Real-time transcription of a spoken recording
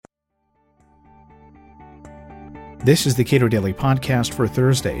This is the Cato Daily Podcast for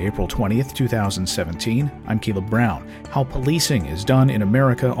Thursday, April 20th, 2017. I'm Caleb Brown. How policing is done in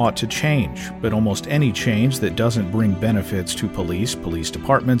America ought to change, but almost any change that doesn't bring benefits to police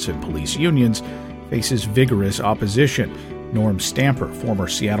departments, and police unions faces vigorous opposition. Norm Stamper, former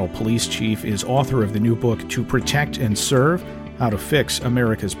Seattle police chief, is author of the new book, To Protect and Serve: How to Fix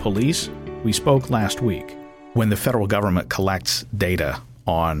America's Police. We spoke last week. When the federal government collects data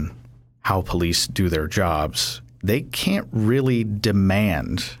on how police do their jobs, they can't really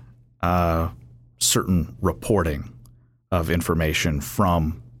demand certain reporting of information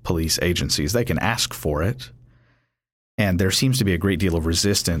from police agencies. They can ask for it, and there seems to be a great deal of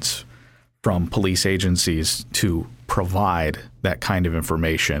resistance from police agencies to provide that kind of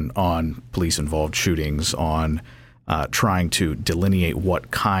information on police-involved shootings, on trying to delineate what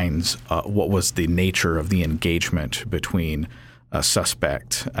was the nature of the engagement between a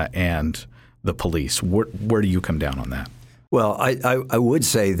suspect and the police. Where do you come down on that? Well, I would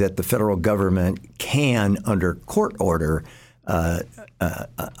say that the federal government can, under court order,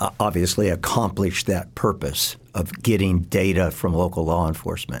 obviously accomplish that purpose of getting data from local law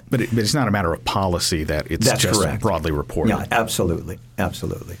enforcement. But it's not a matter of policy that it's That's just correct. Broadly reported. Yeah, absolutely.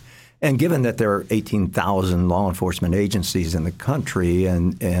 And given that there are 18,000 law enforcement agencies in the country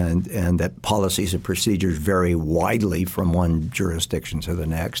and that policies and procedures vary widely from one jurisdiction to the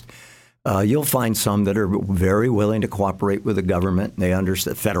next, you'll find some that are very willing to cooperate with the government. They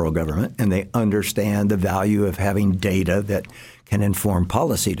understand the federal government, and they understand the value of having data that can inform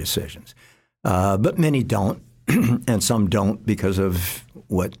policy decisions. But many don't, and some don't because of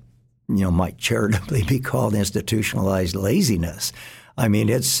what might charitably be called institutionalized laziness. I mean,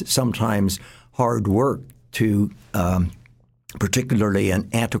 it's sometimes hard work to, particularly in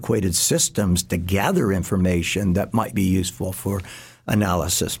antiquated systems, to gather information that might be useful for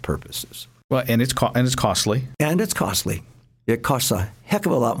analysis purposes. Well, and it's costly. And it's costly. It costs a heck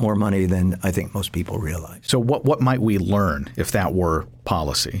of a lot more money than I think most people realize. So what might we learn if that were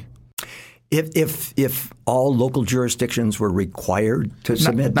policy? If all local jurisdictions were required to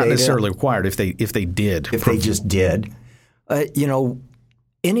submit data, not necessarily required. If they did, they just did,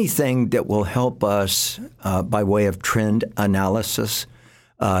 anything that will help us by way of trend analysis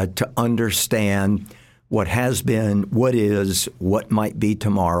to understand what has been, what is, what might be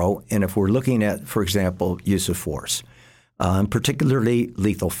tomorrow. And if we're looking at, for example, use of force, particularly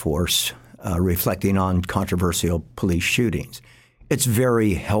lethal force, reflecting on controversial police shootings, it's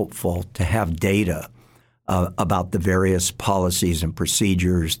very helpful to have data about the various policies and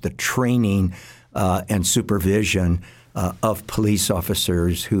procedures, the training and supervision of police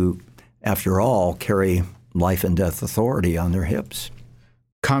officers who, after all, carry life and death authority on their hips.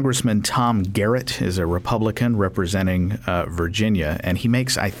 Congressman Tom Garrett is a Republican representing Virginia, and he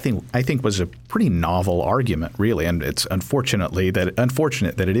makes, I think was a pretty novel argument, really, and it's unfortunate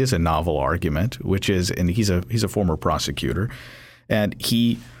that it is a novel argument, which is, and he's a former prosecutor, and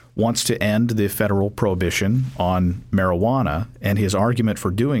he wants to end the federal prohibition on marijuana, and his argument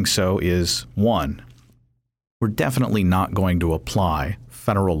for doing so is, one, we're definitely not going to apply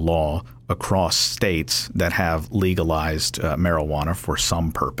federal law across states that have legalized marijuana for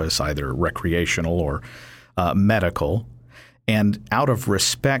some purpose, either recreational or medical. And out of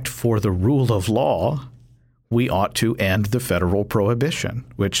respect for the rule of law, we ought to end the federal prohibition,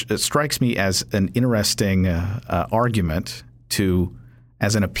 which strikes me as an interesting argument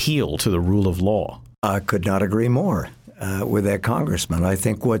as an appeal to the rule of law. I could not agree more with that congressman. I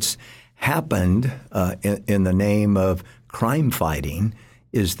think what's happened in the name of crime fighting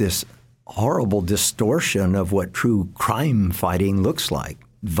is this horrible distortion of what true crime fighting looks like.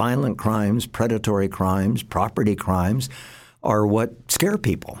 Violent crimes, predatory crimes, property crimes are what scare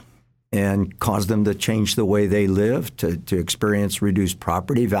people and cause them to change the way they live, to experience reduced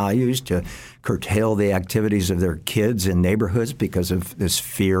property values, to curtail the activities of their kids in neighborhoods because of this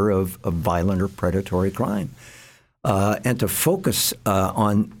fear of violent or predatory crime. And to focus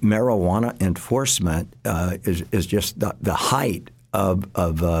on marijuana enforcement is just the height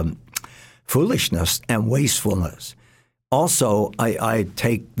of foolishness and wastefulness. Also, I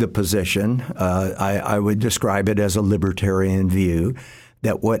take the position, I would describe it as a libertarian view,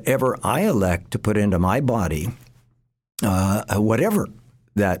 that whatever I elect to put into my body, whatever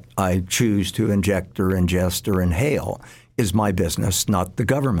that I choose to inject or ingest or inhale, is my business, not the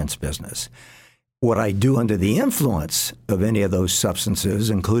government's business. What I do under the influence of any of those substances,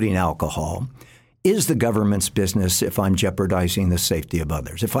 including alcohol, is the government's business if I'm jeopardizing the safety of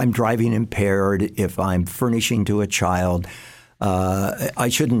others. If I'm driving impaired, if I'm furnishing to a child, I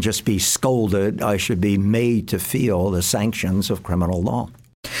shouldn't just be scolded. I should be made to feel the sanctions of criminal law.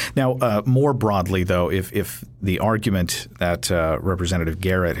 Now, more broadly, though, if the argument that Representative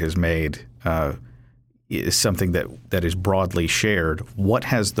Garrett has made is something that is broadly shared, what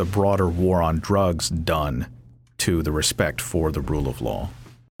has the broader war on drugs done to the respect for the rule of law?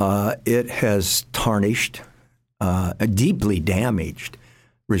 It has tarnished, deeply damaged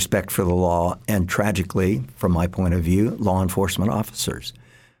respect for the law, and tragically, from my point of view, law enforcement officers.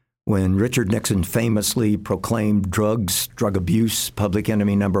 When Richard Nixon famously proclaimed drug abuse, public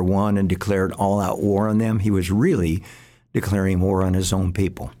enemy number one, and declared all-out war on them, he was really declaring war on his own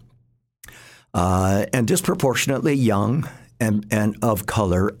people. And disproportionately young and of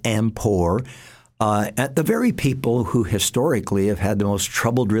color and poor, at the very people who historically have had the most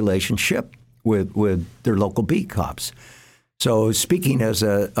troubled relationship with their local beat cops. So speaking as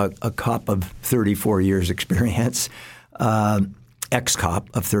a cop of 34 years experience, ex-cop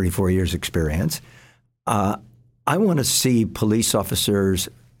of 34 years experience, I want to see police officers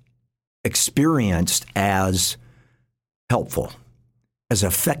experienced as helpful, as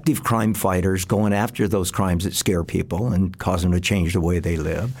effective crime fighters going after those crimes that scare people and cause them to change the way they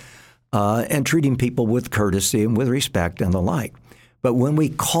live, and treating people with courtesy and with respect and the like. But when we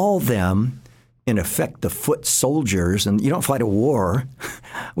call them, in effect, the foot soldiers, and you don't fight a war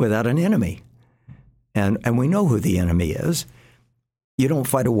without an enemy. And we know who the enemy is. You don't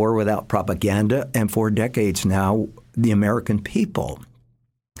fight a war without propaganda. And for decades now, the American people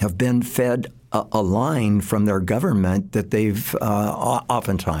have been fed a line from their government that they've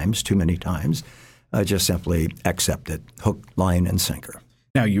oftentimes, too many times, just simply accepted, hook, line, and sinker.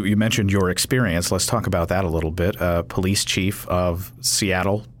 Now, you mentioned your experience. Let's talk about that a little bit. Police chief of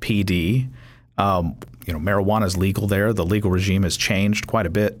Seattle PD. Marijuana is legal there. The legal regime has changed quite a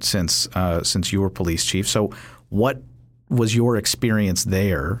bit since you were police chief. So what was your experience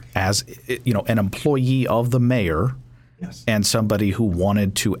there as an employee of the mayor? Yes. And somebody who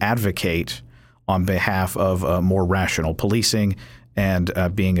wanted to advocate on behalf of more rational policing and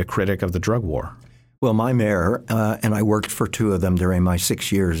being a critic of the drug war? Well, my mayor, and I worked for two of them during my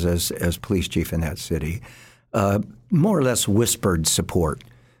 6 years as police chief in that city, more or less whispered support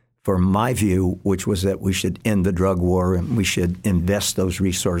for my view, which was that we should end the drug war and we should invest those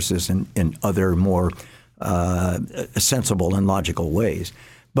resources in other more sensible and logical ways.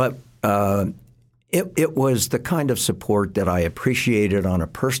 But it was the kind of support that I appreciated on a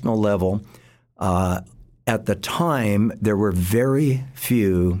personal level. At the time, there were very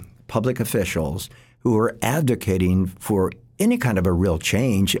few public officials who were advocating for any kind of a real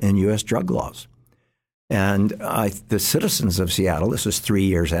change in U.S. drug laws. And the citizens of Seattle, this was 3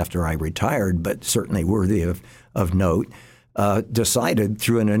 years after I retired, but certainly worthy of note, decided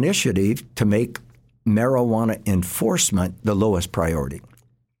through an initiative to make marijuana enforcement the lowest priority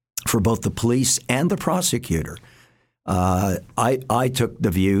for both the police and the prosecutor. I took the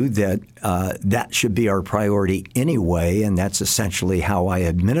view that that should be our priority anyway, and that's essentially how I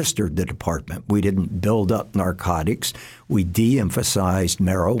administered the department. We didn't build up narcotics. We de-emphasized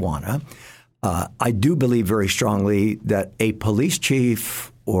marijuana. I do believe very strongly that a police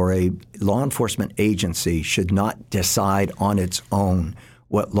chief or a law enforcement agency should not decide on its own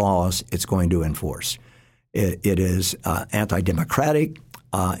what laws it's going to enforce. It is anti-democratic,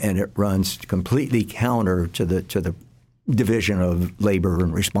 and it runs completely counter to the division of labor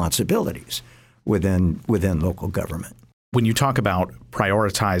and responsibilities within local government. When you talk about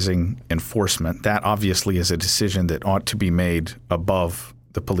prioritizing enforcement, that obviously is a decision that ought to be made above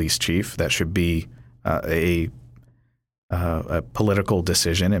the police chief. That should be a political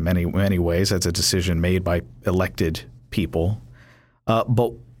decision in many ways. That's a decision made by elected people.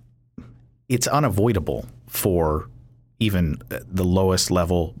 But it's unavoidable for even the lowest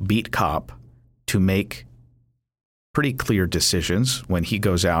level beat cop to make pretty clear decisions when he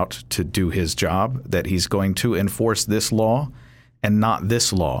goes out to do his job that he's going to enforce this law and not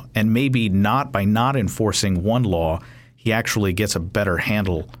this law. And maybe not by not enforcing one law, he actually gets a better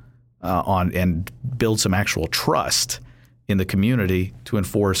handle on and builds some actual trust in the community to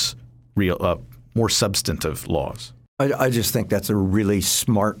enforce real, more substantive laws. I just think that's a really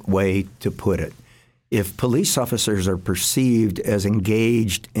smart way to put it. If police officers are perceived as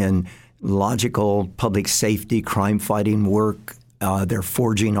engaged in logical public safety, crime-fighting work, they're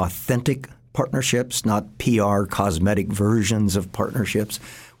forging authentic partnerships, not PR, cosmetic versions of partnerships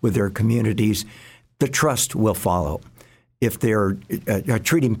with their communities, the trust will follow. If they're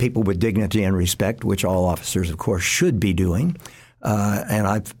treating people with dignity and respect, which all officers, of course, should be doing, and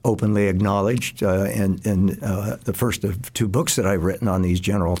I've openly acknowledged in the first of two books that I've written on these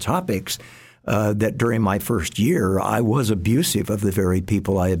general topics, that during my first year, I was abusive of the very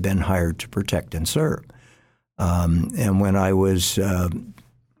people I had been hired to protect and serve. And when I was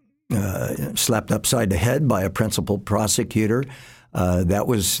slapped upside the head by a principal prosecutor. That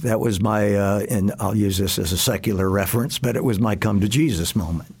was my, and I'll use this as a secular reference, but it was my come to Jesus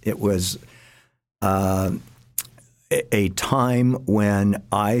moment. It was a time when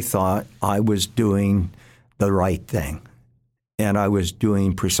I thought I was doing the right thing, and I was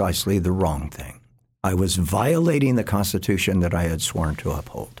doing precisely the wrong thing. I was violating the Constitution that I had sworn to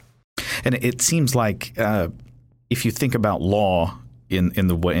uphold. And it seems like if you think about law in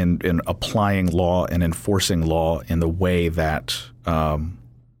the way in applying law and enforcing law in the way that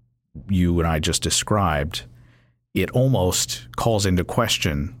you and I just described, it almost calls into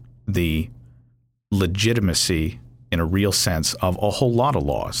question the legitimacy in a real sense of a whole lot of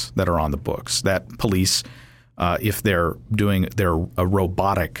laws that are on the books, that police, if they're doing a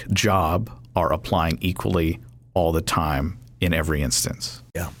robotic job, are applying equally all the time in every instance.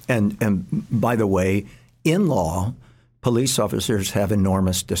 Yeah. And by the way, in law, police officers have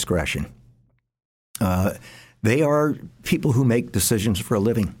enormous discretion. They are people who make decisions for a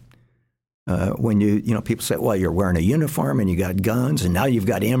living. When people say, well, you're wearing a uniform and you got guns and now you've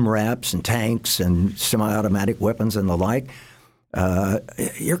got MRAPs and tanks and semi-automatic weapons and the like,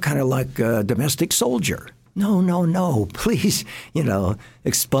 you're kind of like a domestic soldier. No. Please,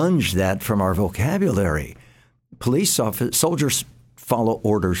 expunge that from our vocabulary. Soldiers follow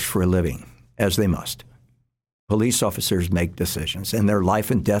orders for a living, as they must. Police officers make decisions, and their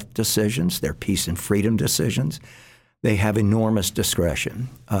life and death decisions, their peace and freedom decisions, they have enormous discretion,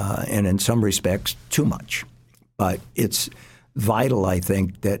 and in some respects, too much. But it's vital, I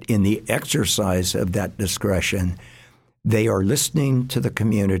think, that in the exercise of that discretion, they are listening to the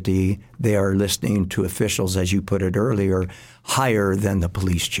community. They are listening to officials, as you put it earlier, higher than the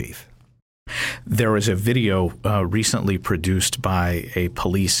police chief. There was a video recently produced by a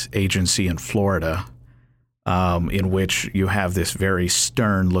police agency in Florida in which you have this very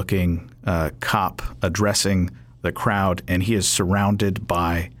stern-looking cop addressing the crowd, and he is surrounded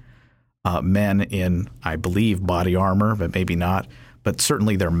by men in, I believe, body armor, but maybe not. But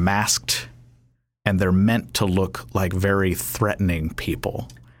certainly they're masked, and they're meant to look like very threatening people.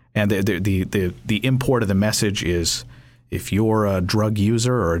 And the import of the message is, if you're a drug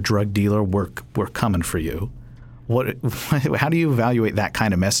user or a drug dealer, we're coming for you. How do you evaluate that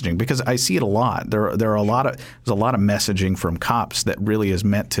kind of messaging? Because I see it a lot. There's a lot of messaging from cops that really is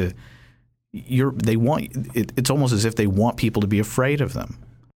meant to. It's almost as if they want people to be afraid of them.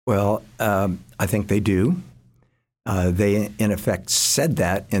 Well, I think they do. They, in effect, said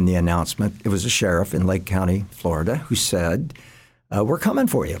that in the announcement. It was a sheriff in Lake County, Florida, who said, we're coming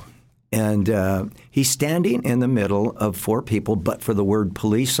for you. And he's standing in the middle of four people, but for the word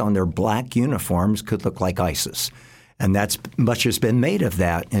police on their black uniforms could look like ISIS. And that's much has been made of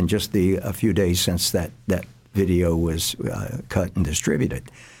that in just a few days since that video was cut and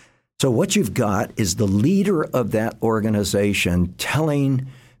distributed. So what you've got is the leader of that organization telling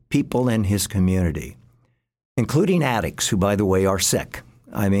people in his community, including addicts who, by the way, are sick.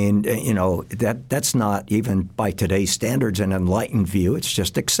 I mean, that's not even by today's standards an enlightened view. It's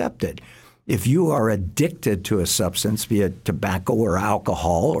just accepted. If you are addicted to a substance, be it tobacco or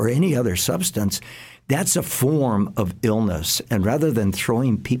alcohol or any other substance, that's a form of illness. And rather than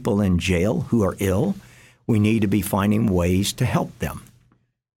throwing people in jail who are ill, we need to be finding ways to help them.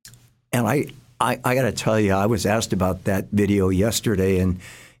 And I got to tell you, I was asked about that video yesterday in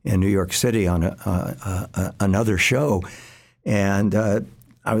New York City on another show, and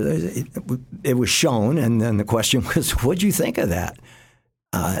it was shown, and then the question was, "What do you think of that?"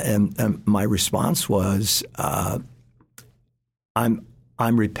 And my response was, "I'm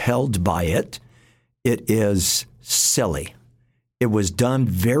repelled by it. It is silly. It was done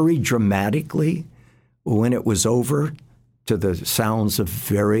very dramatically. When it was over, to the sounds of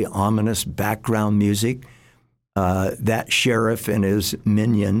very ominous background music, that sheriff and his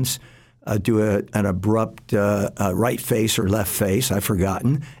minions do an abrupt right face or left face, I've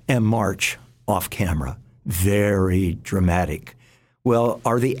forgotten, and march off camera. Very dramatic. Well,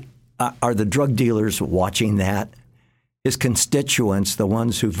 are the drug dealers watching that? His constituents, the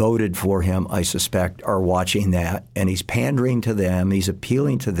ones who voted for him, I suspect, are watching that, and he's pandering to them. He's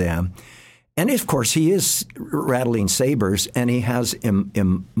appealing to them. And, of course, he is rattling sabers, and he has,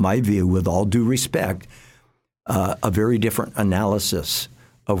 in my view, with all due respect, a very different analysis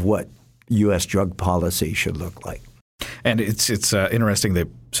of what U.S. drug policy should look like. And it's interesting that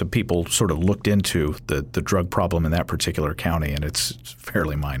some people sort of looked into the drug problem in that particular county, and it's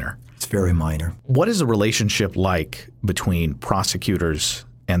fairly minor. It's very minor. What is the relationship like between prosecutors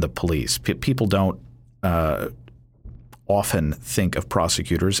and the police? People don't often think of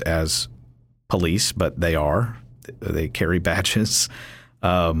prosecutors as police, but they are. They carry badges.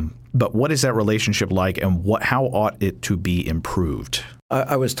 But what is that relationship like, and how ought it to be improved?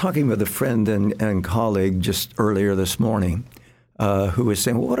 I was talking with a friend and colleague just earlier this morning who was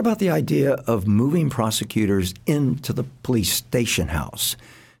saying, well, what about the idea of moving prosecutors into the police station house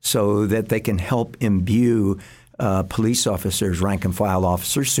so that they can help imbue police officers, rank and file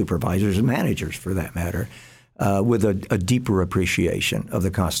officers, supervisors, and managers, for that matter, with a deeper appreciation of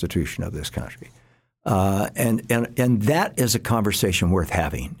the Constitution of this country. And that is a conversation worth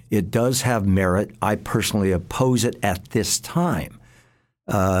having. It does have merit. I personally oppose it at this time,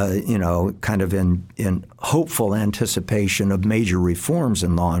 kind of in hopeful anticipation of major reforms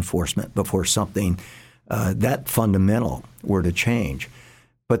in law enforcement before something that fundamental were to change.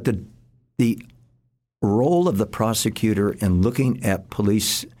 But the role of the prosecutor in looking at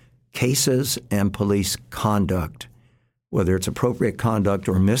police cases and police conduct, whether it's appropriate conduct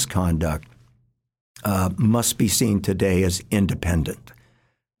or misconduct, must be seen today as independent.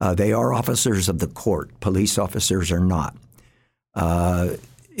 They are officers of the court. Police officers are not.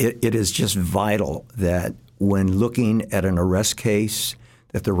 It is just vital that when looking at an arrest case,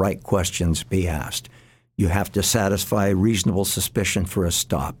 that the right questions be asked. You have to satisfy reasonable suspicion for a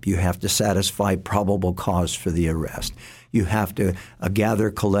stop. You have to satisfy probable cause for the arrest. You have to gather,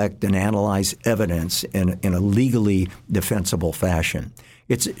 collect, and analyze evidence in a legally defensible fashion.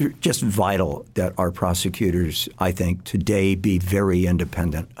 It's just vital that our prosecutors, I think, today be very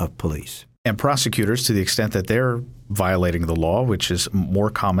independent of police. And prosecutors, to the extent that they're violating the law, which is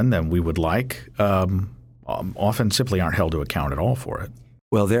more common than we would like, often simply aren't held to account at all for it.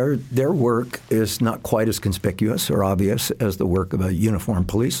 Well, their work is not quite as conspicuous or obvious as the work of a uniformed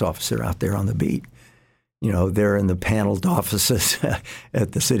police officer out there on the beat. You know, they're in the paneled offices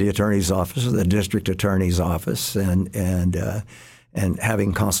at the city attorney's office or the district attorney's office and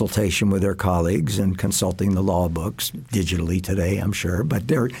having consultation with their colleagues and consulting the law books digitally today, I'm sure. But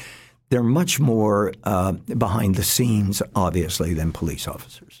they're much more behind the scenes, obviously, than police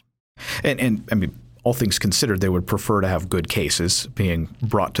officers. And I mean, all things considered, they would prefer to have good cases being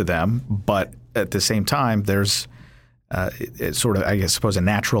brought to them. But at the same time, there's it's sort of, I suppose, a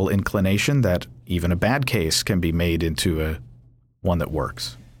natural inclination that even a bad case can be made into one that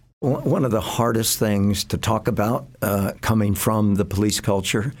works. One of the hardest things to talk about coming from the police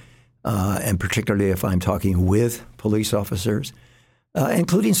culture, and particularly if I'm talking with police officers,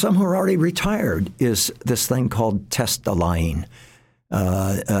 including some who are already retired, is this thing called test-a-lying.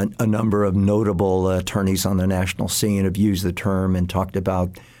 A number of notable attorneys on the national scene have used the term and talked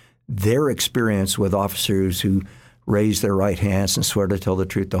about their experience with officers who raise their right hands and swear to tell the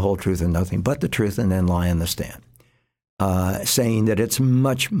truth, the whole truth, and nothing but the truth, and then lie on the stand, saying that it's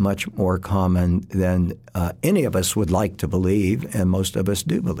much, much more common than any of us would like to believe, and most of us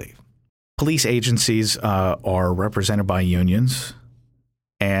do believe. Police agencies are represented by unions,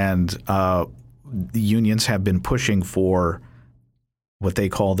 and the unions have been pushing for what they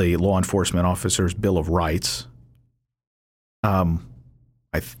call the Law Enforcement Officers' Bill of Rights.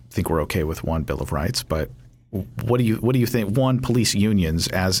 I think we're okay with one Bill of Rights, but what do you think? One, police unions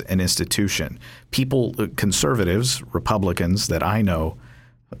as an institution. People, conservatives, Republicans that I know,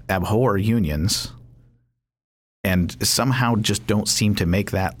 abhor unions and somehow just don't seem to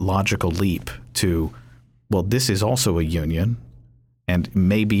make that logical leap to, well, this is also a union and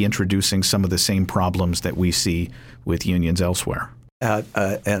may be introducing some of the same problems that we see with unions elsewhere.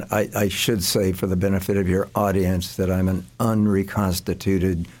 And I should say, for the benefit of your audience, that I'm an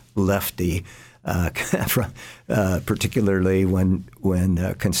unreconstituted lefty, particularly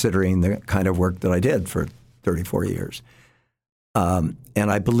when considering the kind of work that I did for 34 years. And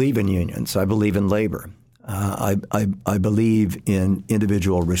I believe in unions. I believe in labor. I believe in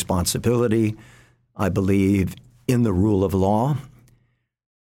individual responsibility. I believe in the rule of law.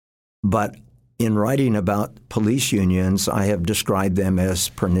 But in writing about police unions, I have described them as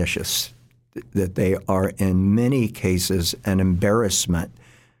pernicious, that they are in many cases an embarrassment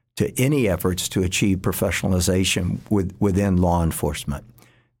to any efforts to achieve professionalization within law enforcement.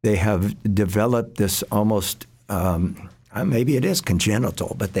 They have developed this almost, maybe it is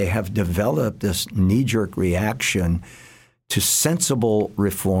congenital, but they have developed this knee-jerk reaction to sensible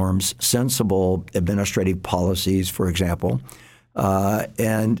reforms, sensible administrative policies, for example,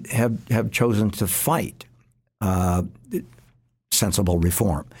 and have chosen to fight sensible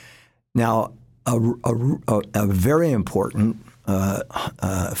reform. Now, a very important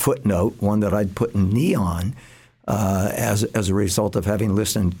footnote, one that I'd put in neon as a result of having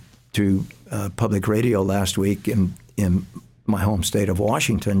listened to public radio last week in my home state of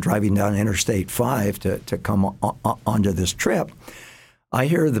Washington, driving down Interstate 5 to come onto this trip. I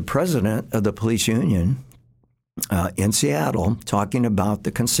hear the president of the police union in Seattle talking about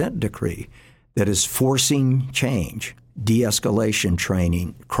the consent decree that is forcing change, de-escalation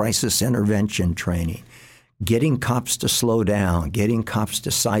training, crisis intervention training, getting cops to slow down, getting cops to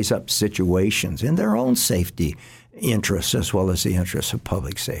size up situations in their own safety interests as well as the interests of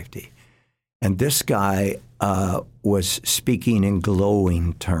public safety. And this guy was speaking in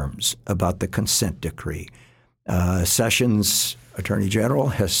glowing terms about the consent decree. Sessions Attorney General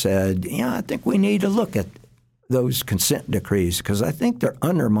has said, yeah, I think we need to look at those consent decrees because I think they're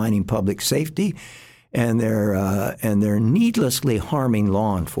undermining public safety and they're needlessly harming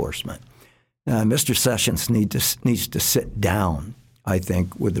law enforcement. Mr. Sessions needs to sit down, I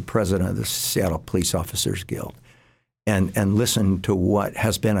think, with the president of the Seattle Police Officers Guild and listen to what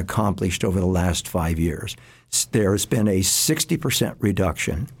has been accomplished over the last 5 years. There has been a 60%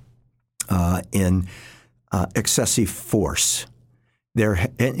 reduction in excessive force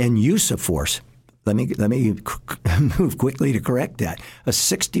and use of force. Let me move quickly to correct that. A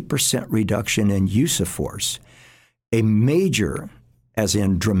 60% reduction in use of force, a major, as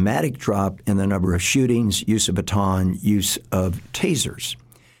in dramatic drop in the number of shootings, use of baton, use of tasers,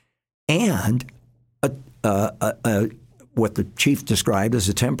 and what the chief described as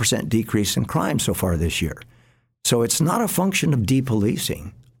a 10% decrease in crime so far this year. So it's not a function of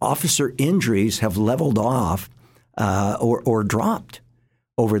depolicing. Officer injuries have leveled off or dropped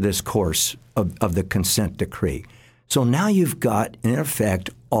over this course of the consent decree. So now you've got, in effect,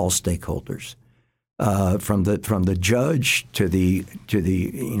 all stakeholders, from the judge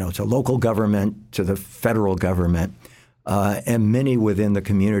to local government to the federal government, and many within the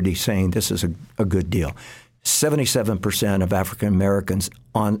community saying this is a good deal. 77% of African Americans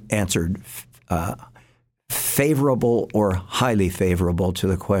answered favorable or highly favorable to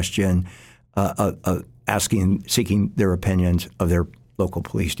the question seeking their opinions of their local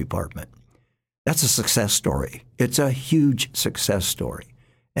police department. That's a success story. It's a huge success story,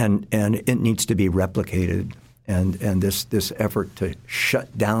 and it needs to be replicated. And this effort to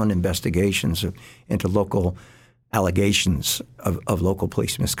shut down investigations into local allegations of local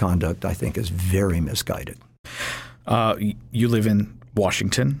police misconduct, I think, is very misguided. You live in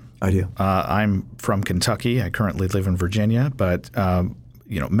Washington. I do. I'm from Kentucky. I currently live in Virginia, but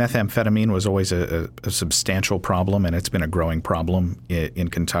methamphetamine was always a substantial problem, and it's been a growing problem in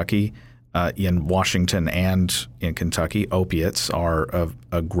Kentucky. In Washington and in Kentucky, opiates are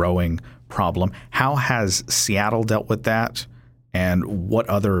a growing problem. How has Seattle dealt with that, and what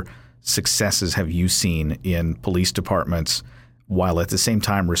other successes have you seen in police departments while at the same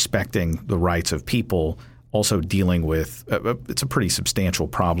time respecting the rights of people, also dealing with it's a pretty substantial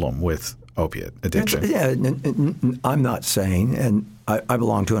problem with opiate addiction? Yeah, I'm not saying, and I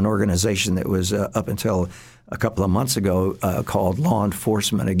belong to an organization that was up until a couple of months ago called Law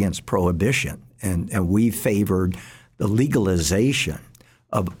Enforcement Against Prohibition, and we favored the legalization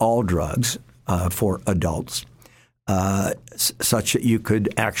of all drugs for adults, such that you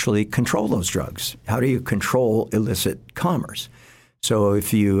could actually control those drugs. How do you control illicit commerce? So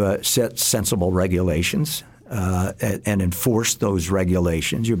if you set sensible regulations and enforce those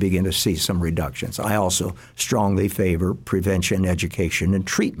regulations, you begin to see some reductions. I also strongly favor prevention, education, and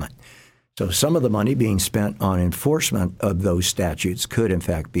treatment. So some of the money being spent on enforcement of those statutes could, in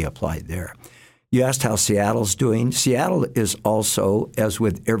fact, be applied there. You asked how Seattle's doing. Seattle is also, as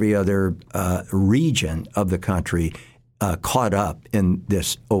with every other region of the country, caught up in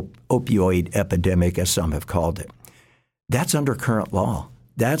this opioid epidemic, as some have called it. That's under current law.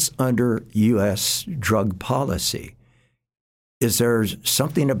 That's under U.S. drug policy. Is there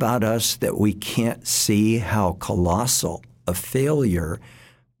something about us that we can't see how colossal a failure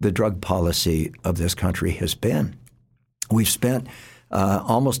the drug policy of this country has been? We've spent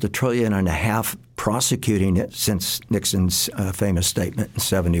almost $1.5 trillion prosecuting it since Nixon's famous statement in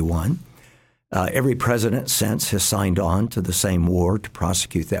 1971. Every president since has signed on to the same war to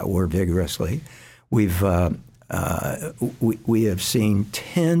prosecute that war vigorously. We have seen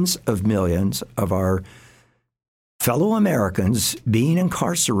tens of millions of our fellow Americans being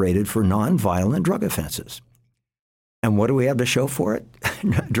incarcerated for nonviolent drug offenses. And what do we have to show for it?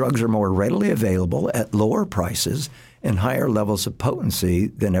 Drugs are more readily available at lower prices and higher levels of potency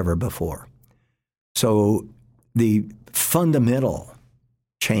than ever before. So the fundamental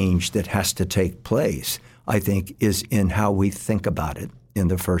change that has to take place, I think, is in how we think about it in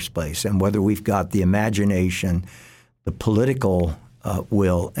the first place, and whether we've got the imagination, the political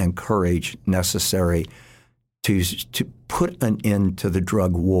will and courage necessary to put an end to the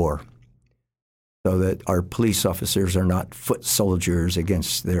drug war, so that our police officers are not foot soldiers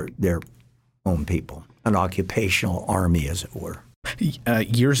against their own people, an occupational army, as it were.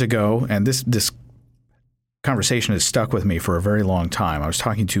 Years ago, and this conversation has stuck with me for a very long time. I was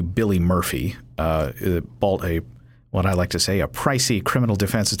talking to Billy Murphy, what I like to say, a pricey criminal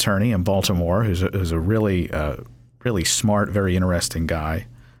defense attorney in Baltimore, who's a really smart, very interesting guy.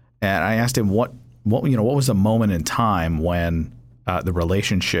 And I asked him what was the moment in time when the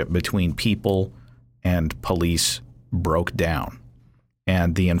relationship between people and police broke down.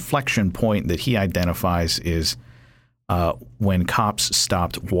 And the inflection point that he identifies is when cops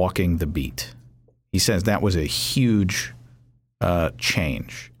stopped walking the beat. He says that was a huge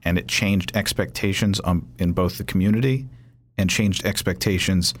change, and it changed expectations in both the community and changed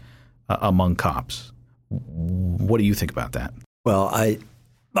expectations among cops. What do you think about that? Well,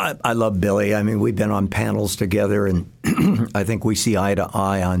 I love Billy. I mean, we've been on panels together, and I think we see eye to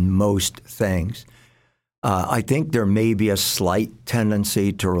eye on most things. I think there may be a slight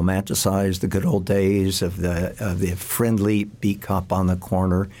tendency to romanticize the good old days of the friendly beat cop on the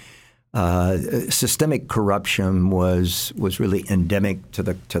corner. Systemic corruption was really endemic to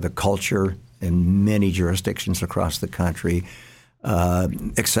the culture in many jurisdictions across the country.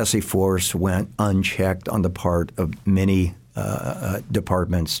 Excessive force went unchecked on the part of many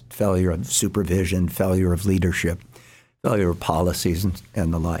departments, failure of supervision, failure of leadership, failure of policies,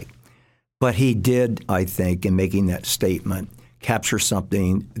 and the like. But he did, I think, in making that statement, capture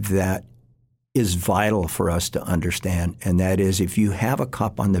something that is vital for us to understand, and that is if you have a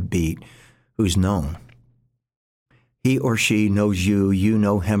cop on the beat who's known, he or she knows you, you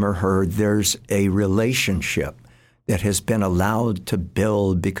know him or her, there's a relationship that has been allowed to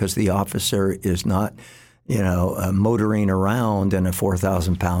build because the officer is not, motoring around in a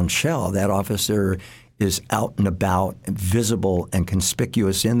 4,000-pound shell. That officer is out and about, visible and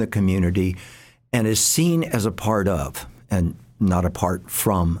conspicuous in the community, and is seen as a part of and not apart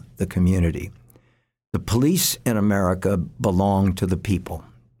from the community. The police in America belong to the people,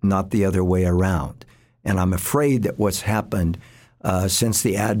 not the other way around. And I'm afraid that what's happened since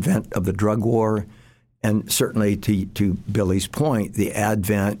the advent of the drug war, and certainly to Billy's point, the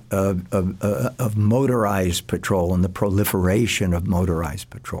advent of motorized patrol and the proliferation of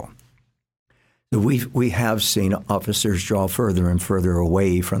motorized patrol. So we have seen officers draw further and further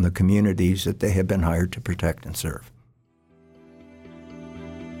away from the communities that they have been hired to protect and serve.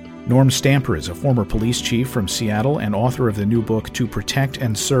 Norm Stamper is a former police chief from Seattle and author of the new book, To Protect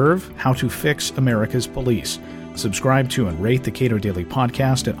and Serve, How to Fix America's Police. Subscribe to and rate the Cato Daily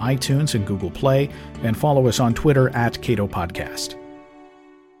Podcast at iTunes and Google Play, and follow us on Twitter @Cato Podcast.